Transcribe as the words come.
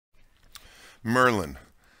Merlin,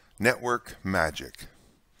 Network Magic.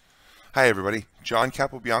 Hi everybody, John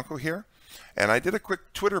Capobianco here, and I did a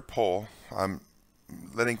quick Twitter poll. I'm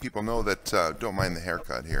letting people know that, don't mind the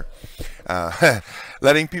haircut here,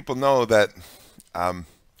 letting people know that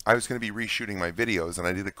I was going to be reshooting my videos, and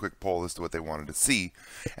I did a quick poll as to what they wanted to see,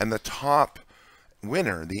 and the top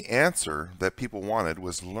winner, the answer that people wanted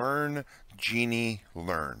was Learn Genie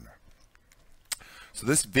Learn. So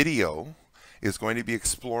this video is going to be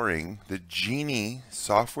exploring the Genie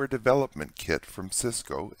software development kit from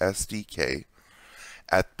Cisco SDK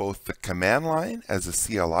at both the command line as a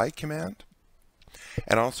CLI command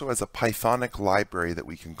and also as a Pythonic library that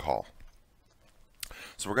we can call.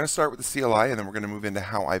 So we're going to start with the CLI, and then we're going to move into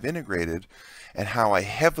how I've integrated and how I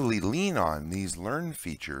heavily lean on these learn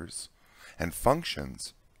features and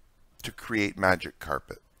functions to create Magic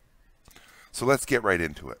Carpet. So let's get right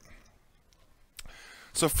into it.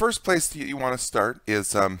 So first place that you want to start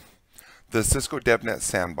is the Cisco DevNet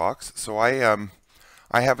sandbox. So I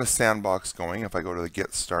have a sandbox going. If I go to the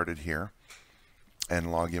Get Started here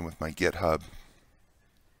and log in with my GitHub,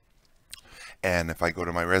 and if I go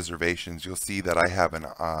to my reservations, you'll see that I have an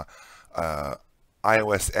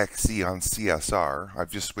iOS XE on CSR.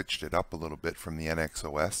 I've just switched it up a little bit from the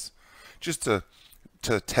NXOS just to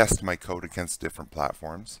test my code against different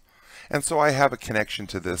platforms. And so I have a connection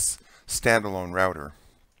to this standalone router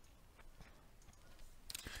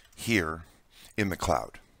here in the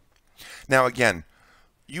cloud. Now again,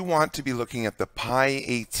 you want to be looking at the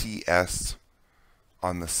PyATS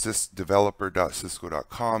on the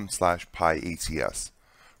developer.cisco.com/PyATS,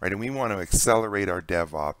 right? And we want to accelerate our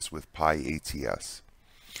DevOps with PyATS.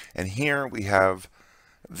 And here we have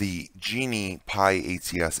the Genie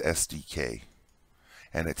PyATS SDK,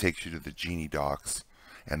 and it takes you to the Genie docs,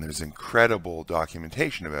 and there's incredible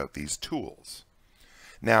documentation about these tools.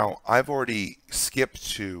 Now, I've already skipped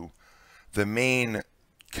to the main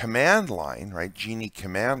command line, right? Genie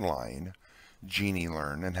command line, Genie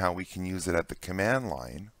Learn, and how we can use it at the command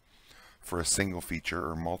line for a single feature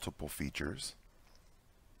or multiple features,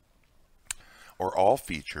 or all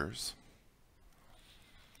features,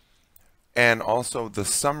 and also the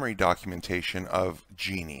summary documentation of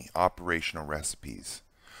Genie, operational recipes.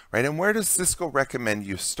 Right, and where does Cisco recommend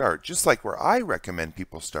you start? Just like where I recommend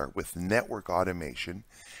people start with network automation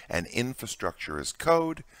and infrastructure as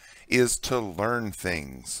code, is to learn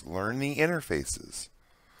things, learn the interfaces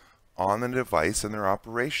on the device and their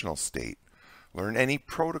operational state, learn any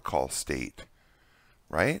protocol state,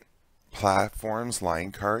 right? Platforms,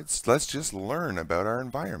 line cards, let's just learn about our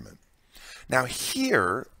environment. Now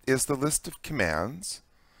here is the list of commands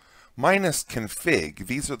minus config.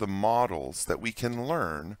 These are the models that we can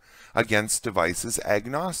learn against devices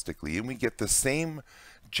agnostically, and we get the same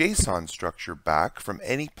JSON structure back from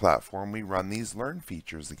any platform we run these learn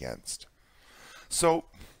features against. So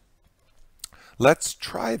let's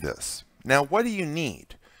try this. Now what do you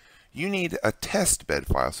need? You need a test bed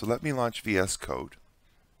file. So let me launch VS Code.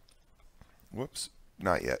 Whoops,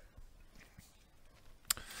 not yet.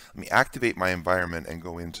 Let me activate my environment and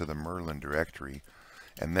go into the Merlin directory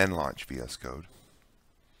and then launch VS Code.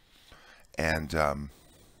 And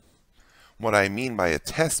what I mean by a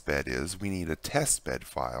test bed is we need a test bed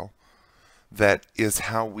file that is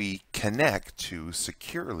how we connect to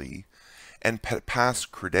securely and pass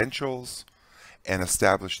credentials and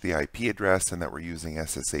establish the IP address, and that we're using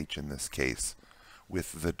SSH in this case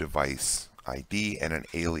with the device ID and an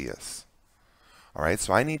alias. All right,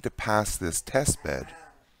 so I need to pass this test bed,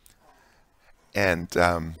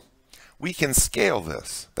 and we can scale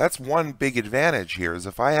this. That's one big advantage here, is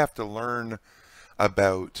if I have to learn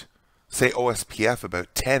about, say, OSPF,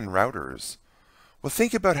 about 10 routers, well,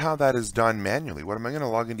 think about how that is done manually. What am I going to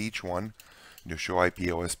log into each one? Show IP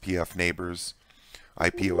OSPF neighbors,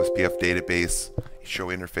 IP OSPF database, show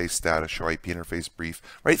interface status, show IP interface brief,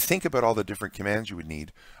 right? Think about all the different commands you would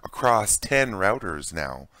need across 10 routers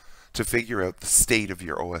now to figure out the state of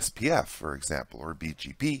your OSPF, for example, or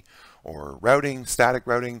BGP, or routing, static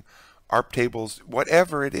routing, ARP tables,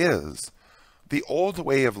 whatever it is. The old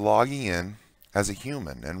way of logging in as a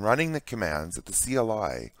human and running the commands at the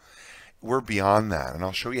CLI, we're beyond that, and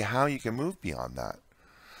I'll show you how you can move beyond that.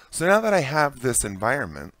 So now that I have this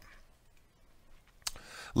environment,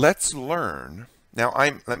 let's learn. Now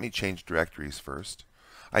let me change directories first.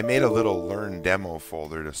 I made a little learn demo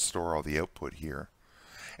folder to store all the output here.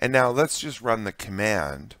 And now let's just run the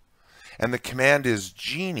command. And the command is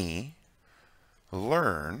Genie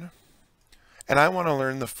Learn. And I want to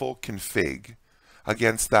learn the full config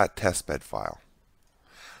against that testbed file.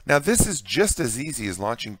 Now this is just as easy as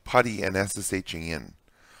launching PuTTY and SSHing in,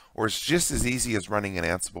 or it's just as easy as running an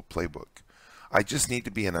Ansible playbook. I just need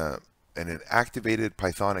to be in a an activated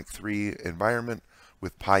Pythonic 3 environment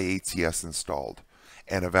with Py8cs installed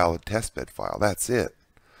and a valid testbed file. That's it.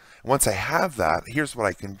 Once I have that, here's what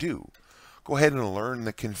I can do. Go ahead and learn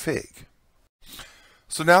the config.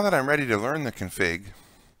 So now that I'm ready to learn the config,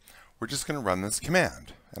 we're just going to run this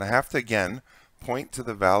command. And I have to, again, point to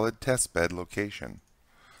the valid testbed location.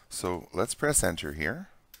 So let's press enter here.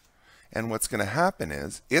 And what's going to happen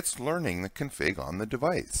is it's learning the config on the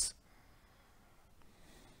device.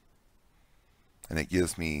 And it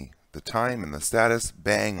gives me the time and the status,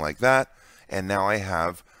 bang, like that. And now I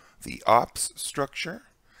have the ops structure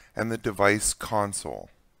and the device console.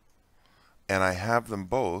 And I have them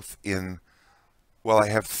both in, well, I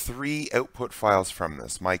have 3 output files from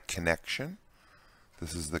this. My connection.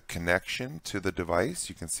 This is the connection to the device.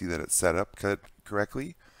 You can see that it's set up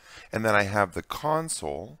correctly. And then I have the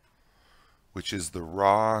console, which is the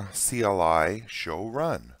raw CLI show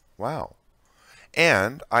run. Wow.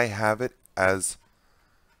 And I have it as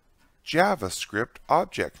JavaScript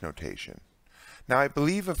object notation. Now I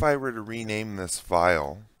believe if I were to rename this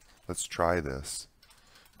file, let's try this,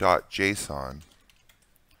 .json,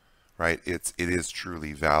 right? It is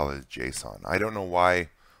truly valid JSON. I don't know why,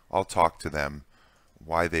 I'll talk to them,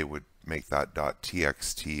 why they would make that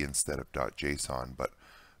 .txt instead of .json, but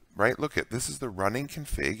right, look at this is the running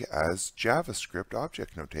config as JavaScript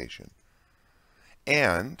object notation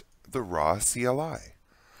and the raw CLI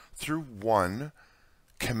through one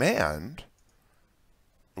command,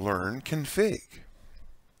 learn config.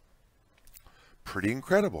 Pretty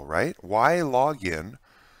incredible, right? Why log in,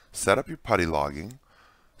 set up your PuTTY logging,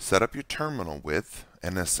 set up your terminal with,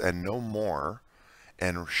 and no more,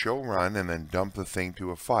 and show run, and then dump the thing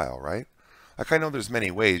to a file, right? Like I know there's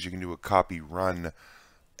many ways you can do a copy run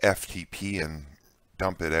FTP and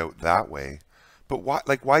dump it out that way, but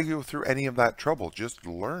why go through any of that trouble? Just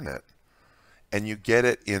learn it, and you get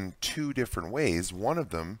it in 2 different ways. One of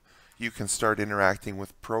them you can start interacting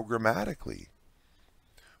with programmatically.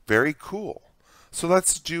 Very cool. So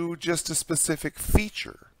let's do just a specific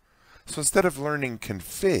feature. So instead of learning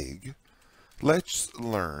config, let's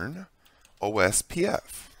learn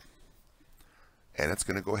OSPF. And it's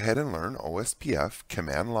going to go ahead and learn OSPF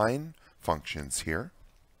command line functions here.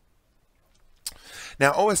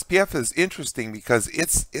 Now OSPF is interesting because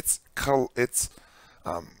it's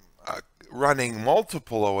running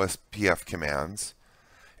multiple OSPF commands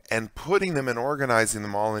and putting them and organizing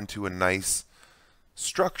them all into a nice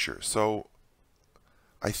structure. So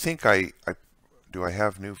I think do I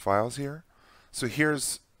have new files here? So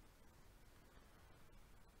here's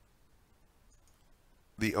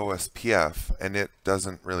the OSPF, and it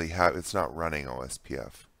doesn't really have, it's not running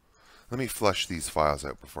OSPF. Let me flush these files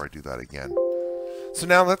out before I do that again. So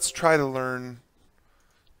now let's try to learn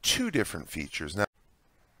 2 different features. Now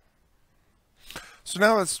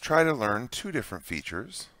let's try to learn 2 different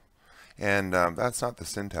features. And that's not the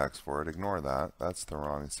syntax for it. Ignore that. That's the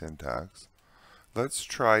wrong syntax. Let's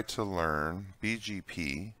try to learn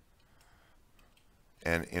BGP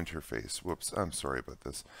and interface. Whoops, I'm sorry about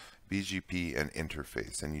this. BGP and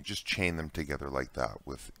interface. And you just chain them together like that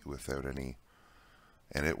without any.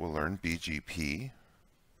 And it will learn BGP.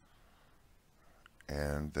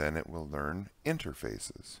 And then it will learn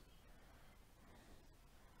interfaces.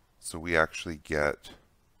 So we actually get,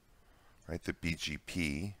 right, the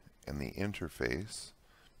BGP and the interface.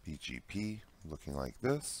 BGP looking like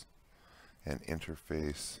this, and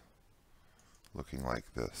interface looking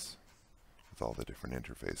like this, with all the different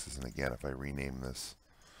interfaces. And again, if I rename this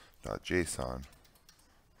 .json,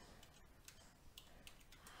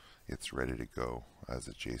 it's ready to go as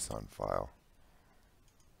a JSON file.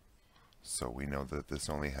 So we know that this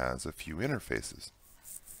only has a few interfaces.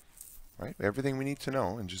 Right? Everything we need to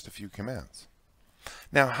know in just a few commands.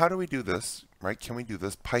 Now, how do we do this? Right? Can we do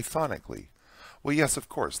this Pythonically? Well, yes, of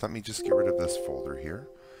course. Let me just get rid of this folder here,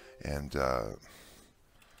 and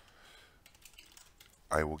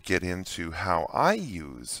I will get into how I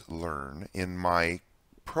use Learn in my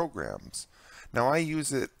programs. Now, I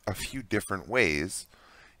use it a few different ways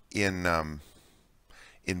in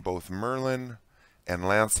both Merlin and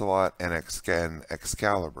Lancelot and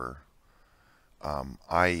Excalibur.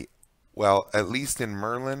 Well, at least in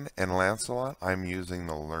Merlin and Lancelot, I'm using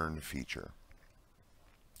the Learn feature.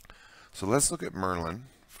 So let's look at Merlin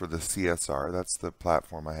for the CSR. That's the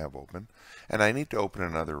platform I have open. And I need to open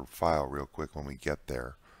another file real quick when we get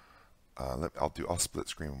there. I'll split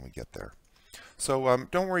screen when we get there. So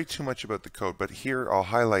don't worry too much about the code, but here I'll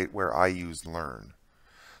highlight where I use Learn.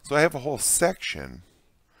 So I have a whole section,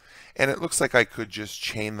 and it looks like I could just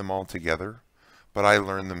chain them all together. But I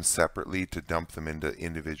learn them separately to dump them into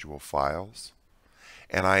individual files.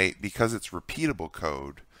 And because it's repeatable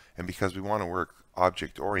code And because we want to work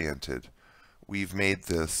object-oriented, we've made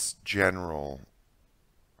this general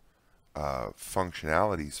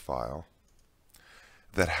functionalities file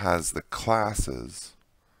that has the classes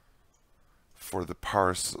for the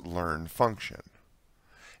parse learn function.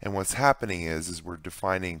 And what's happening is we're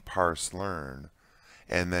defining parse learn,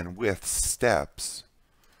 and then with steps,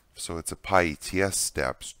 so it's a PyETS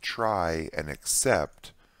steps, try and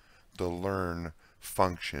accept the learn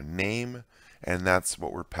function name, and that's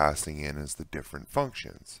what we're passing in as the different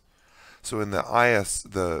functions. So in the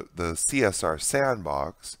CSR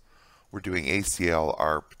sandbox, we're doing ACL,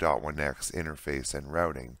 ARP, .1x, interface, and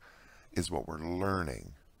routing is what we're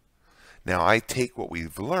learning. Now I take what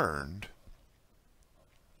we've learned.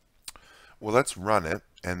 Well, let's run it,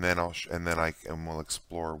 and then we'll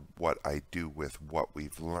explore what I do with what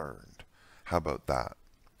we've learned. How about that?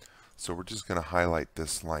 So we're just going to highlight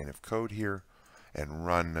this line of code here and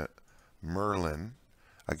run Merlin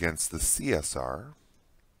against the CSR,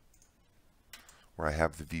 where I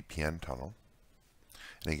have the VPN tunnel.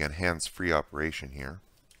 And again, hands-free operation here.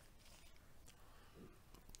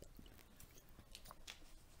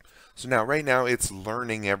 So now, right now, it's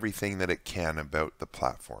learning everything that it can about the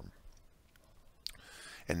platform.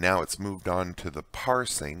 And now it's moved on to the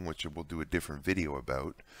parsing, which we'll do a different video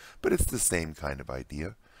about, but it's the same kind of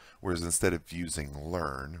idea. Whereas instead of using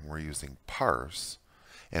learn, we're using parse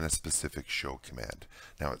and a specific show command.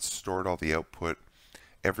 Now it's stored all the output.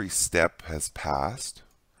 Every step has passed.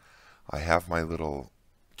 I have my little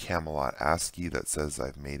Camelot ASCII that says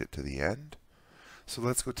I've made it to the end. So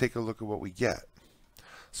let's go take a look at what we get.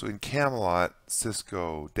 So in Camelot,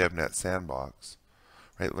 Cisco DevNet Sandbox,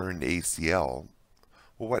 right, learned ACL.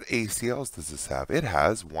 Well, what ACLs does this have? It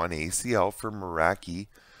has one ACL for Meraki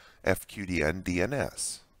FQDN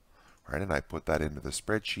DNS, right? And I put that into the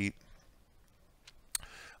spreadsheet.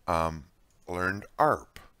 Learned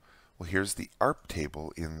ARP. Well, here's the ARP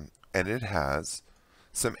table and it has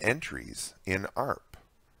some entries in ARP.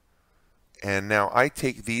 And now I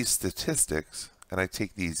take these statistics and I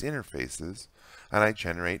take these interfaces and I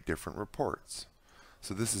generate different reports.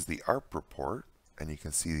 So this is the ARP report, and you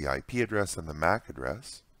can see the IP address and the MAC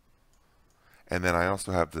address. And then I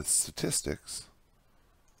also have the statistics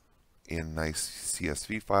in nice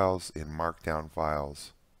CSV files, in Markdown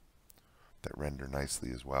files that render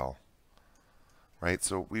nicely as well. Right,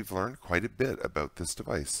 so we've learned quite a bit about this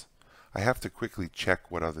device. I have to quickly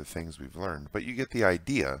check what other things we've learned, but you get the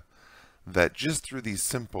idea that just through these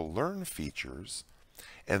simple learn features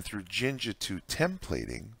and through Jinja 2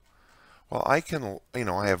 templating, well, I can,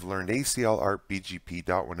 I have learned ACL, ARP, BGP,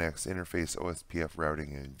 .1x, interface, OSPF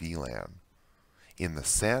routing, and VLAN in the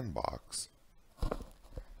sandbox.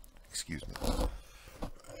 Excuse me.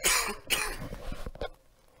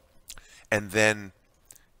 And then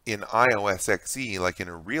in iOS XE, like in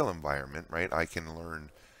a real environment, right, I can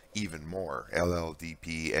learn even more.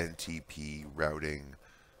 LLDP, NTP, routing,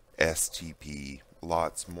 STP,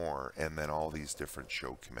 lots more, and then all these different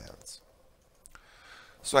show commands.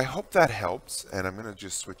 So I hope that helps, and I'm going to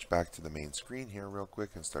just switch back to the main screen here real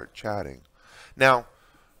quick and start chatting. Now,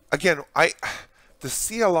 again, the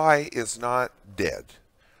CLI is not dead,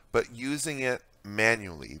 but using it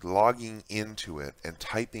manually, logging into it, and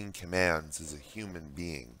typing commands as a human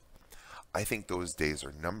being, I think those days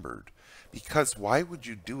are numbered. Because why would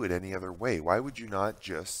you do it any other way? Why would you not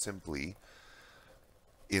just simply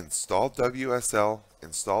install WSL,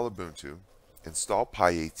 install Ubuntu, install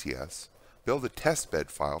PyATS, build a testbed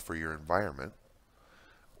file for your environment,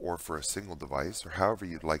 or for a single device, or however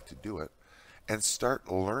you'd like to do it, and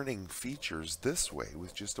start learning features this way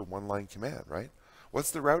with just a one-line command, right?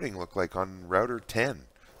 What's the routing look like on router 10?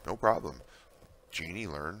 No problem. Genie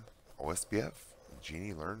Learn OSPF,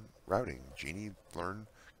 Genie Learn routing, Genie Learn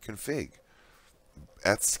config.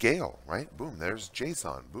 At scale, right? Boom, there's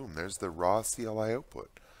JSON. Boom, there's the raw CLI output.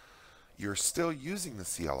 You're still using the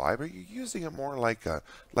CLI, but you're using it more like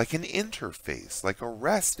an interface, like a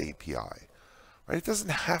REST API, right? It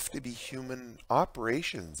doesn't have to be human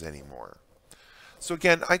operations anymore. So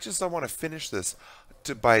again, I want to finish this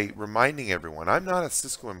by reminding everyone, I'm not a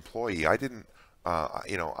Cisco employee. I didn't,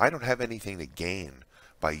 I don't have anything to gain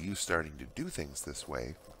by you starting to do things this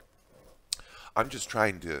way. I'm just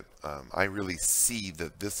trying to, I really see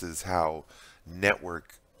that this is how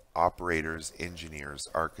network operators, engineers,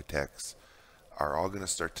 architects are all going to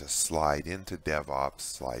start to slide into DevOps,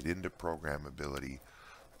 slide into programmability.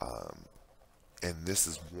 And this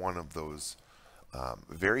is one of those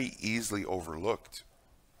very easily overlooked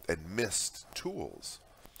and missed tools,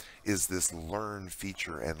 is this learn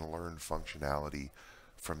feature and learn functionality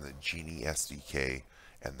from the Genie SDK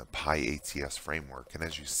and the PyATS framework. And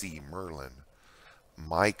as you see, Merlin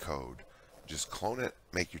my code. Just clone it,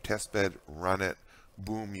 make your test bed, run it,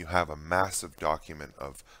 boom, you have a massive document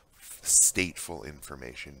of stateful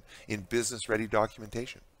information in business-ready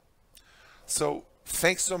documentation. So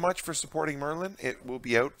thanks so much for supporting Merlin. It will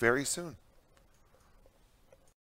be out very soon.